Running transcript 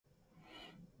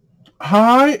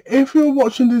Hi, if you're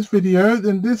watching this video,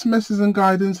 then this message and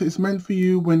guidance is meant for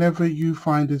you whenever you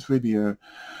find this video.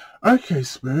 Okay,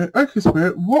 Spirit,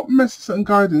 what message and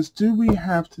guidance do we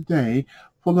have today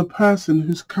for the person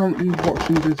who's currently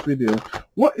watching this video?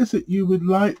 What is it you would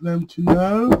like them to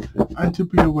know and to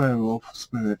be aware of,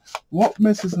 Spirit? What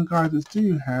message and guidance do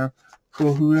you have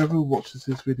for whoever watches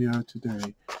this video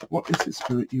today? What is it,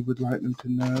 Spirit, you would like them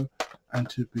to know and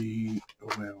to be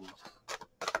aware of?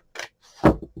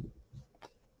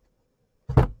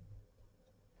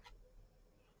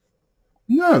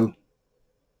 No.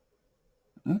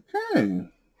 Okay.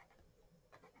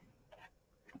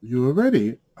 You are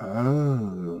ready?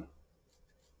 Oh.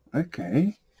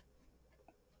 Okay.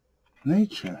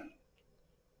 Nature.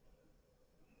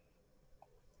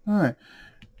 Alright.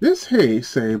 This here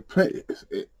say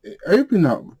open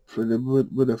up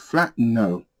with a flat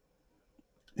no.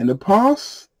 In the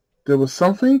past, there was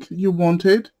something you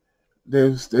wanted.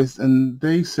 And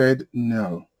they said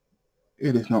no.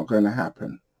 It is not going to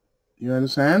happen. You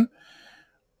understand?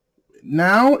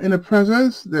 Now, in the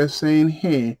present, they're saying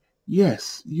here,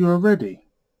 yes, you're ready,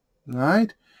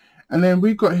 right? And then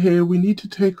we got here, we need to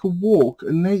take a walk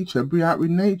in nature, be out with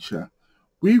nature.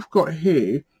 We've got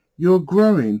here, you're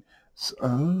growing.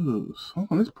 So, so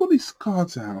let's pull these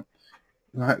cards out.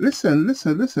 Right, listen.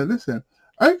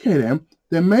 Okay then,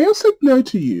 they may have said no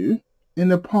to you in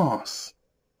the past,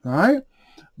 right?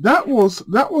 That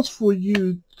was for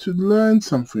you to learn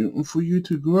something and for you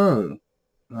to grow,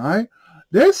 right?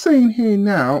 They're saying here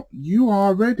now, you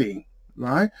are ready,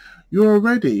 right? You're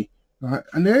ready, right?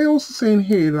 And they're also saying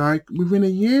here, like, within a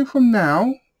year from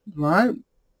now, right?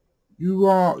 You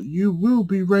will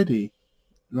be ready,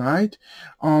 right?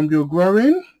 You're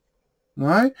growing,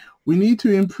 right? We need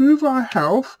to improve our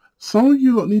health. Some of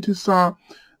you lot need to start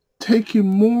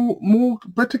taking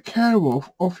better care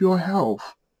of your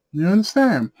health. You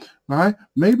understand, right?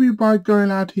 Maybe by going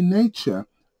out in nature,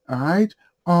 all right?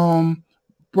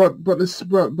 But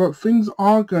things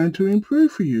are going to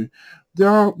improve for you.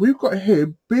 We've got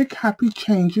here, big happy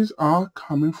changes are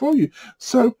coming for you.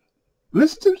 So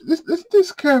listen to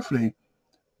this carefully.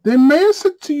 They may have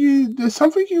said to you, there's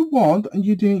something you want and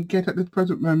you didn't get at this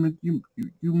present moment. You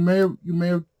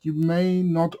may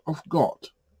not have got,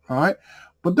 right?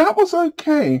 But that was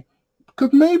okay,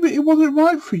 because maybe it wasn't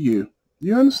right for you.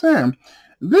 You understand?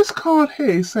 This card here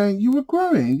is saying you were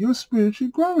growing, you were spiritually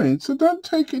growing. So don't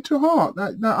take it to heart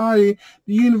that the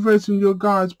universe and your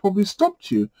guides probably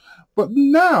stopped you. But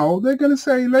now they're going to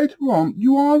say later on,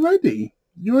 you are ready.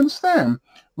 You understand?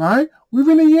 Right?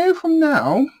 Within a year from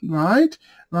now, right,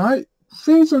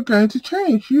 things are going to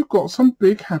change. You've got some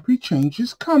big happy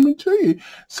changes coming to you.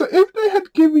 So if they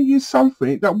had given you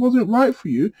something that wasn't right for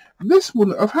you, this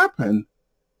wouldn't have happened.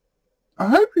 I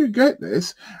hope you get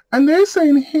this. And they're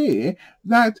saying here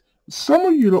that some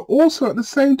of you are also at the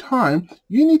same time,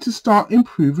 you need to start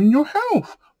improving your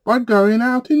health by going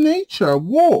out in nature,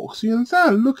 walks, you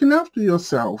understand, looking after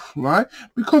yourself, right?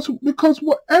 Because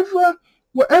whatever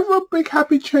big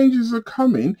happy changes are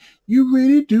coming, you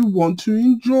really do want to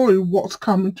enjoy what's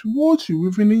coming towards you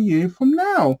within a year from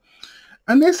now.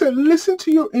 And they said, listen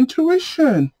to your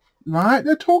intuition. Right,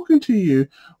 they're talking to you.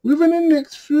 Within the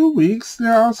next few weeks,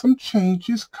 there are some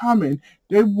changes coming.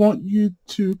 They want you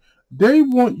to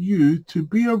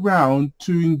be around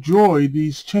to enjoy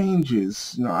these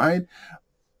changes, right?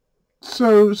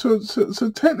 So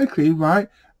technically, right,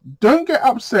 don't get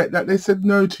upset that they said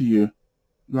no to you,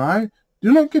 right?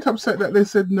 Do not get upset that they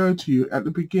said no to you at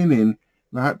the beginning,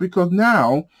 right? Because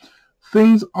now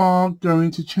things are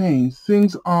going to change.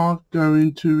 Things are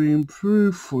going to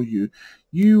improve for you.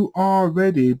 You are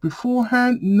ready.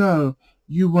 Beforehand, no,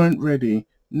 you weren't ready.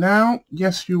 Now,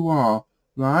 yes, you are,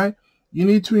 right? You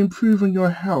need to improve on your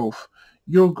health.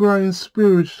 You're growing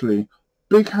spiritually.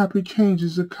 Big happy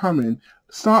changes are coming.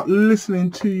 Start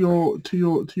listening to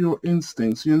your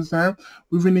instincts. You understand?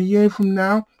 Within a year from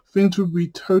now, things will be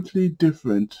totally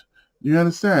different. You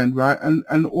understand, right?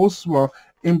 And also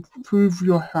improve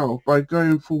your health by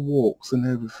going for walks and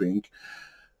everything.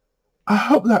 I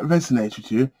hope that resonates with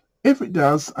you. If it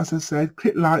does, as I said,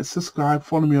 click like, subscribe,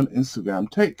 follow me on Instagram.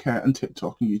 Take care, and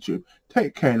TikTok and YouTube.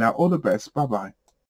 Take care now. All the best. Bye-bye.